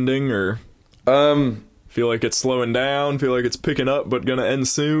whirlwinding, or feel like it's slowing down? Feel like it's picking up, but gonna end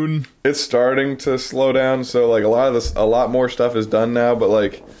soon? It's starting to slow down. So like a lot more stuff is done now. But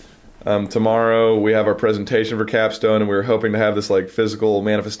like tomorrow we have our presentation for Capstone, and we were hoping to have this like physical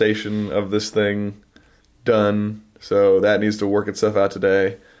manifestation of this thing done. So that needs to work itself out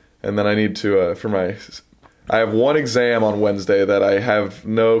today, and then I need to I have one exam on Wednesday that I have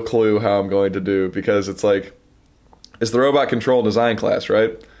no clue how I'm going to do, because it's the robot control design class,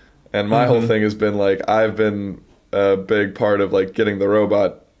 right? And my whole thing has been like, I've been a big part of like getting the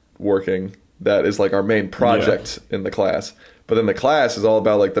robot working. That is like our main project in the class. But then the class is all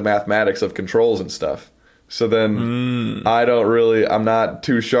about like the mathematics of controls and stuff. So then I'm not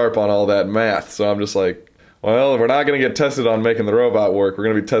too sharp on all that math. So I'm just like, well, we're not going to get tested on making the robot work. We're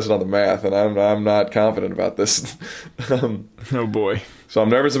going to be tested on the math, and I'm not confident about this. Oh, boy. So I'm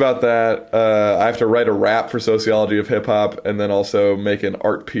nervous about that. I have to write a rap for sociology of hip-hop, and then also make an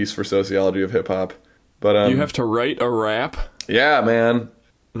art piece for sociology of hip-hop. But you have to write a rap? Yeah, man.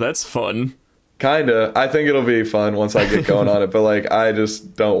 That's fun. Kinda. I think it'll be fun once I get going on it, but like I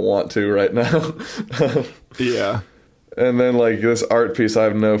just don't want to right now. Yeah. And then like this art piece, I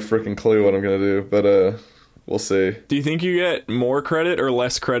have no freaking clue what I'm going to do, but we'll see. Do you think you get more credit or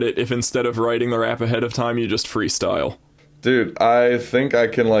less credit if instead of writing the rap ahead of time, you just freestyle? Dude, I think I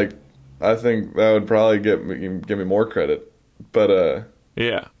think that would probably give me more credit. But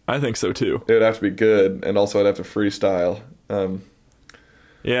yeah, I think so too. It would have to be good, and also I'd have to freestyle.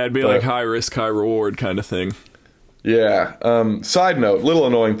 Yeah, it'd be like high risk, high reward kind of thing. Yeah. Side note, little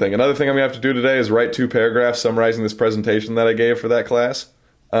annoying thing. Another thing I'm gonna have to do today is write 2 paragraphs summarizing this presentation that I gave for that class.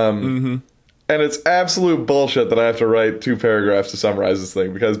 And it's absolute bullshit that I have to write 2 paragraphs to summarize this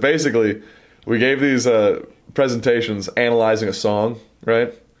thing, because basically we gave these presentations analyzing a song,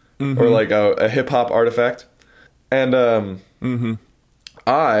 right? Or like a hip hop artifact. And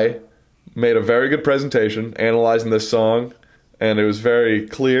I made a very good presentation analyzing this song, and it was very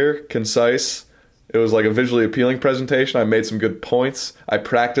clear, concise. It was like a visually appealing presentation. I made some good points. I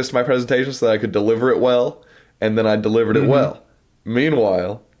practiced my presentation so that I could deliver it well, and then I delivered it well.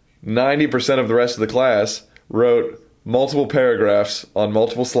 Meanwhile, 90% of the rest of the class wrote multiple paragraphs on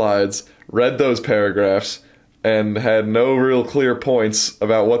multiple slides, read those paragraphs, and had no real clear points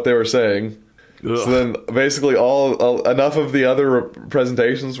about what they were saying. Ugh. So then basically enough of the other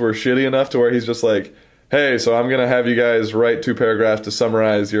presentations were shitty enough to where he's just like, hey, so I'm going to have you guys write 2 paragraphs to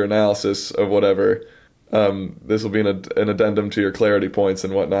summarize your analysis of whatever. This will be an addendum to your clarity points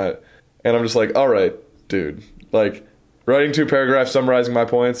and whatnot. And I'm just like, all right, dude, like, writing 2 paragraphs summarizing my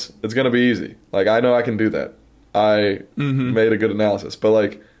points, it's going to be easy. Like, I know I can do that. I made a good analysis. But,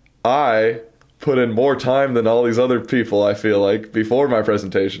 like, I put in more time than all these other people, I feel like, before my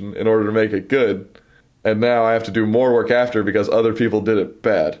presentation in order to make it good. And now I have to do more work after because other people did it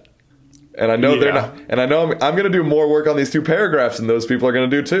bad. And I know they're not. And I know I'm going to do more work on these 2 paragraphs than those people are going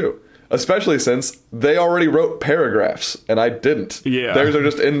to do, too. Especially since they already wrote paragraphs and I didn't. Yeah. Theirs are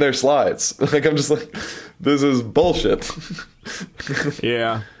just in their slides. Like, I'm just like, this is bullshit.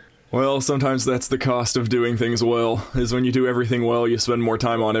 Yeah. Well, sometimes that's the cost of doing things well, is when you do everything well, you spend more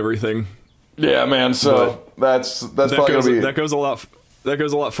time on everything. Yeah, man. So that's probably going to be... That goes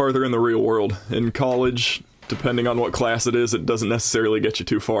a lot farther in the real world. In college, depending on what class it is, it doesn't necessarily get you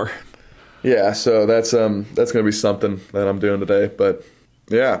too far. Yeah, so that's going to be something that I'm doing today, but...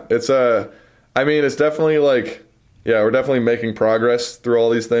 Yeah, it's I mean, it's definitely like, yeah, we're definitely making progress through all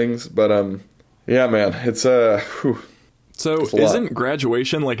these things, but yeah, man, it's whew, So isn't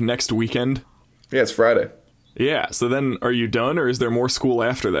graduation like next weekend? Yeah, it's Friday. Yeah, so then are you done, or is there more school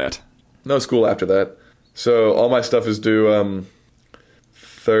after that? No school after that. So all my stuff is due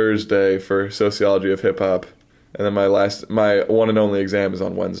Thursday for sociology of hip hop, and then my one and only exam is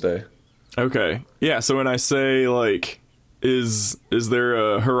on Wednesday. Okay. Yeah, so when I say like, Is there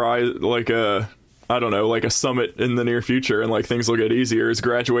a horizon, like I don't know, like a summit in the near future and like things will get easier? Is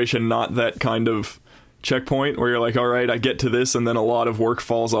graduation not that kind of checkpoint where you're like, all right, I get to this and then a lot of work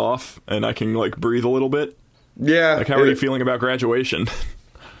falls off and I can like breathe a little bit? Yeah. Like, how are you feeling about graduation?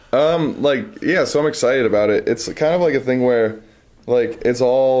 Like, yeah, so I'm excited about it. It's kind of like a thing where like it's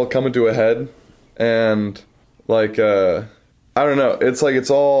all coming to a head and like, I don't know. It's like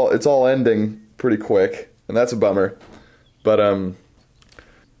it's all ending pretty quick and that's a bummer. But,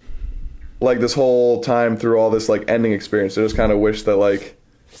 like, this whole time through all this, like, ending experience, I just kind of wish that, like,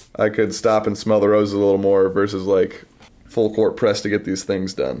 I could stop and smell the roses a little more versus, like, full court press to get these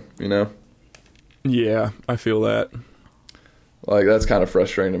things done, you know? Yeah, I feel that. Like, that's kind of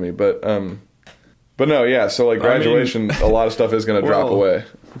frustrating to me, but no, yeah, so, like, graduation, a lot of stuff is going to drop away.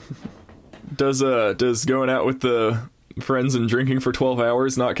 Does going out with the friends and drinking for 12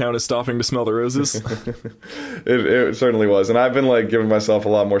 hours not count as stopping to smell the roses? It certainly was, and I've been like giving myself a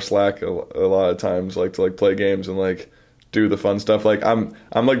lot more slack a lot of times, like to like play games and like do the fun stuff. Like I'm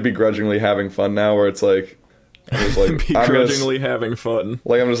like begrudgingly having fun now, where it's like I'm just like begrudgingly having fun.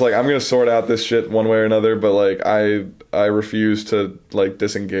 Like I'm just like I'm gonna sort out this shit one way or another, but like I refuse to like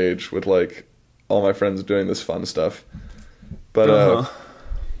disengage with like all my friends doing this fun stuff. But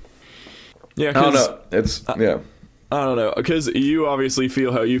yeah, I don't know. It's yeah. I don't know, because you obviously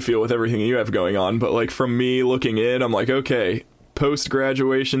feel how you feel with everything you have going on, but like from me looking in, I'm like, okay,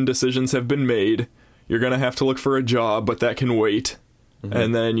 post-graduation decisions have been made. You're going to have to look for a job, but that can wait. Mm-hmm.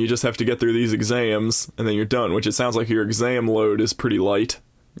 And then you just have to get through these exams, and then you're done, which it sounds like your exam load is pretty light.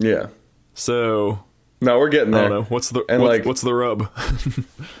 Yeah. So... No, we're getting there. I don't know. What's the rub?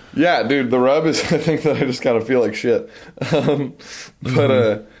 Yeah, dude, the rub is I think that I just kind of feel like shit.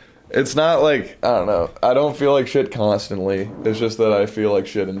 But it's not like, I don't know. I don't feel like shit constantly. It's just that I feel like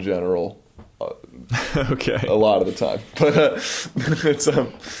shit in general. Okay. A lot of the time. But it's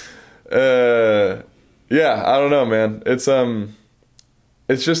yeah, I don't know, man. It's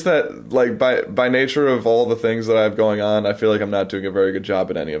just that like by nature of all the things that I have going on, I feel like I'm not doing a very good job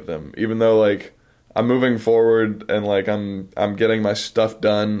at any of them. Even though like I'm moving forward and like I'm getting my stuff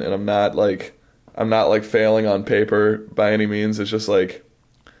done and I'm not like failing on paper by any means. It's just like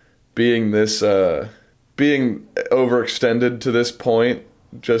being overextended to this point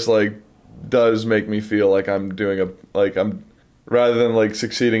just like does make me feel like I'm doing rather than like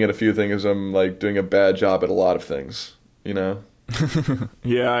succeeding at a few things, I'm like doing a bad job at a lot of things, you know?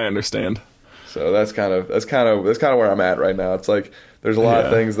 Yeah, I understand. So that's kind of where I'm at right now. It's like there's a lot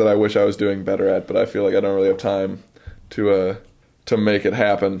of things that I wish I was doing better at, but I feel like I don't really have time to make it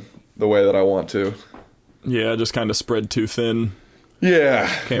happen the way that I want to. Yeah, just kind of spread too thin. Yeah,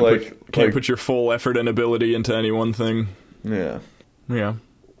 Can't put your full effort and ability into any one thing. Yeah. Yeah.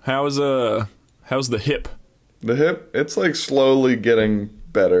 How's the hip? The hip, it's like slowly getting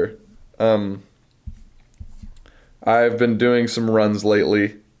better. I've been doing some runs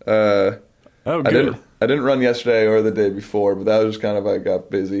lately. Oh, good. I didn't run yesterday or the day before, but that was just kind of, I got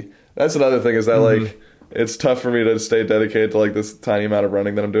busy. That's another thing is that like it's tough for me to stay dedicated to like this tiny amount of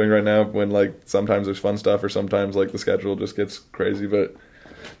running that I'm doing right now when like sometimes there's fun stuff or sometimes like the schedule just gets crazy. But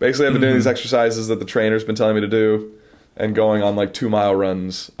basically I've been doing these exercises that the trainer's been telling me to do and going on like 2-mile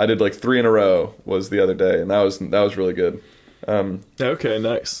runs. I did like 3 in a row was the other day, and that was really good. Okay,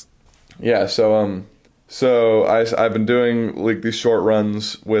 nice. Yeah, so I've been doing like these short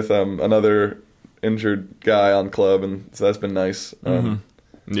runs with another injured guy on club, and so that's been nice.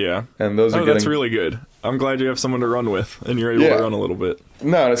 Yeah, and those are that's really good. I'm glad you have someone to run with, and you're able to run a little bit.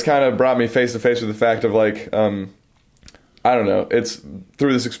 No, and it's kind of brought me face to face with the fact of like, I don't know. It's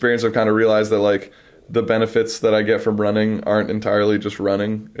through this experience I've kind of realized that like the benefits that I get from running aren't entirely just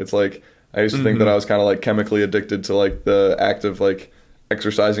running. It's like I used to think that I was kind of like chemically addicted to like the act of like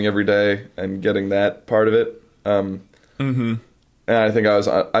exercising every day and getting that part of it. And I think I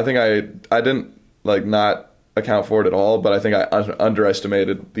didn't like not account for it at all, but I think I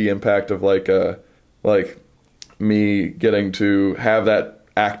underestimated the impact of like me getting to have that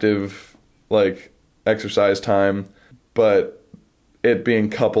active like exercise time, but it being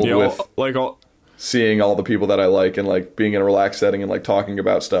coupled with seeing all the people that I like and like being in a relaxed setting and like talking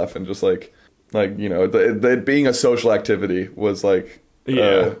about stuff and just like you know it being a social activity was like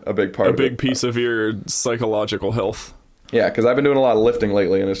a big part of it. A big piece of your psychological health. Yeah, because I've been doing a lot of lifting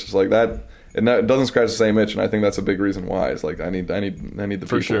lately, and it's just like that. It doesn't scratch the same itch, and I think that's a big reason why. It's like I need the people.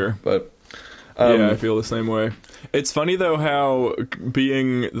 For sure. But yeah, I feel the same way. It's funny though how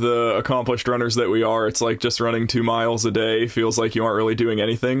being the accomplished runners that we are, it's like just running 2 miles a day feels like you aren't really doing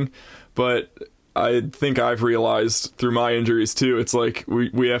anything. But I think I've realized through my injuries too, it's like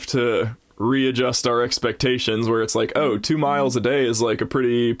we have to readjust our expectations where it's like, oh, 2 miles a day is like a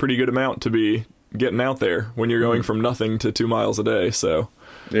pretty good amount to be getting out there when you're going from nothing to 2 miles a day. So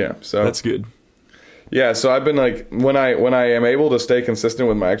yeah, so that's good. Yeah, so I've been like when I am able to stay consistent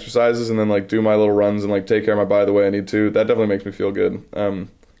with my exercises and then like do my little runs and like take care of my body the way I need to, that definitely makes me feel good.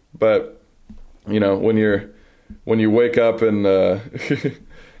 But you know, when you wake up and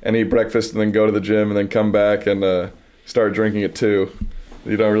and eat breakfast and then go to the gym and then come back and start drinking at 2,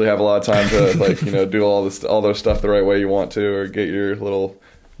 you don't really have a lot of time to like, you know, do all those stuff the right way you want to, or get your little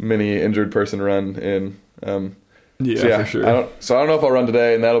mini injured person run in. Yeah, for sure. I don't know if I'll run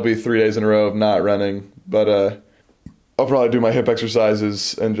today, and that'll be 3 days in a row of not running, but I'll probably do my hip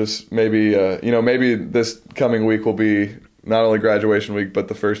exercises and just maybe maybe this coming week will be not only graduation week, but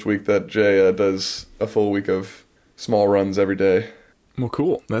the first week that Jay does a full week of small runs every day. Well,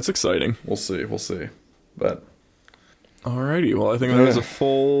 cool. That's exciting. We'll see. But alrighty, well, I think that was a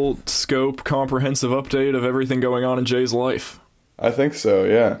full scope, comprehensive update of everything going on in Jay's life. I think so,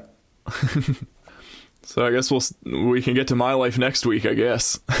 yeah. So I guess we can get to my life next week, I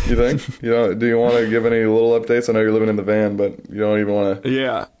guess. You think? Do you want to give any little updates? I know you're living in the van, but you don't even want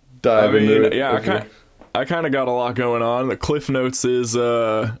to dive into it. Yeah, I kind of got a lot going on. The Cliff Notes is had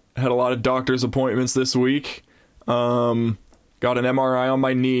a lot of doctor's appointments this week. Got an MRI on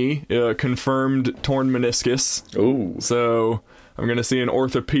my knee, confirmed torn meniscus. Ooh. So I'm going to see an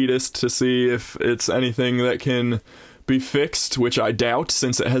orthopedist to see if it's anything that can be fixed, which I doubt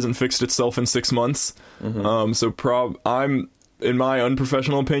since it hasn't fixed itself in 6 months. So I'm, in my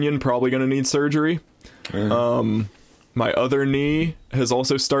unprofessional opinion, probably going to need surgery. My other knee has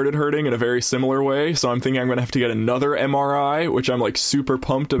also started hurting in a very similar way, so I'm thinking I'm going to have to get another MRI, which I'm like super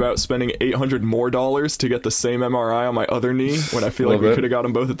pumped about spending $800 more to get the same MRI on my other knee when I feel like we could have got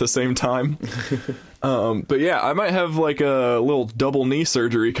them both at the same time. But yeah, I might have like a little double knee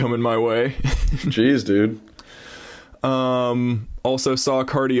surgery coming my way. Jeez, dude. Also saw a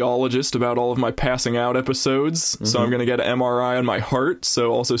cardiologist about all of my passing out episodes, so I'm going to get an MRI on my heart,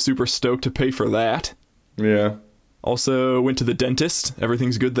 so also super stoked to pay for that. Yeah. Also went to the dentist.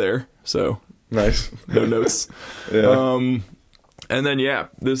 Everything's good there, so nice. No notes. Yeah. And then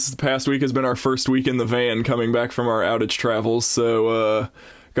this past week has been our first week in the van coming back from our outage travels, so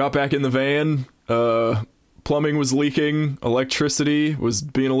got back in the van. Plumbing was leaking, electricity was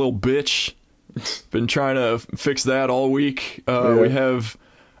being a little bitch. Been trying to fix that all week.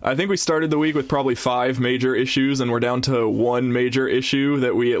 I think we started the week with probably 5 major issues, and we're down to 1 major issue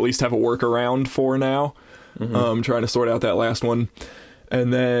that we at least have a workaround for now. Trying to sort out that last one.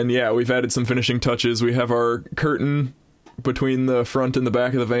 And then, we've added some finishing touches. We have our curtain between the front and the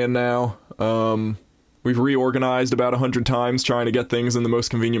back of the van now. We've reorganized about 100 times trying to get things in the most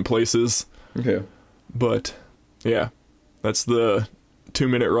convenient places. Yeah. But, that's the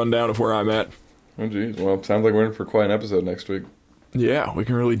 2-minute rundown of where I'm at. Oh, geez. Well, sounds like we're in for quite an episode next week. Yeah, we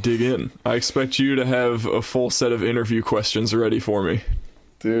can really dig in. I expect you to have a full set of interview questions ready for me.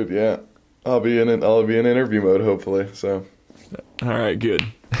 Dude, yeah. I'll be in interview mode, hopefully, so. All right, good.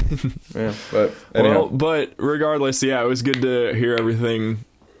 Yeah, but anyhow. Well, but regardless, it was good to hear everything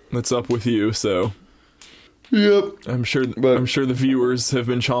that's up with you, so. Yep. I'm sure the viewers have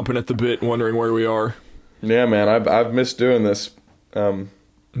been chomping at the bit, wondering where we are. Yeah, man, I've missed doing this, but I'm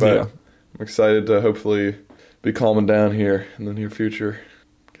excited to hopefully be calming down here in the near future,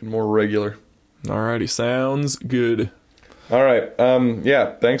 getting more regular. Alrighty, sounds good. All right,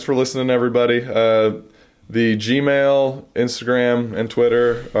 thanks for listening, everybody. The Gmail, Instagram, and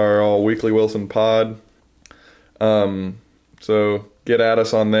Twitter are all Weekly Wilson Pod. So get at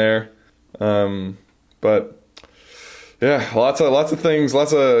us on there. But yeah, lots of things,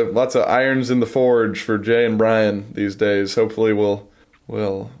 lots of irons in the forge for Jay and Bryan these days. Hopefully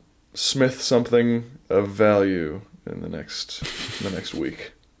we'll smith something of value in the next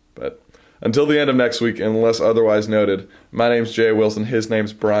week. But until the end of next week, unless otherwise noted, my name's Jay Wilson, his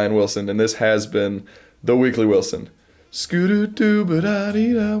name's Bryan Wilson, and this has been The Weekly Wilson.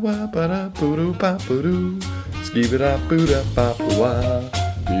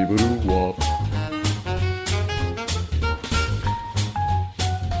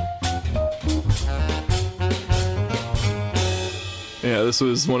 Yeah, this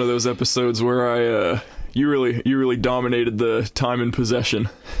was one of those episodes where you really dominated the time in possession.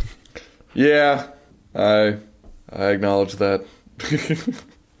 Yeah, I acknowledge that.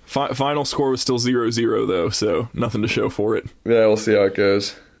 Final score was still 0-0 though, so nothing to show for it. Yeah, we'll see how it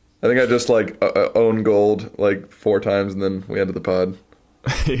goes. I think I just owned gold 4 times and then we ended the pod.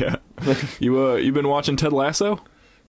 Yeah. You been watching Ted Lasso?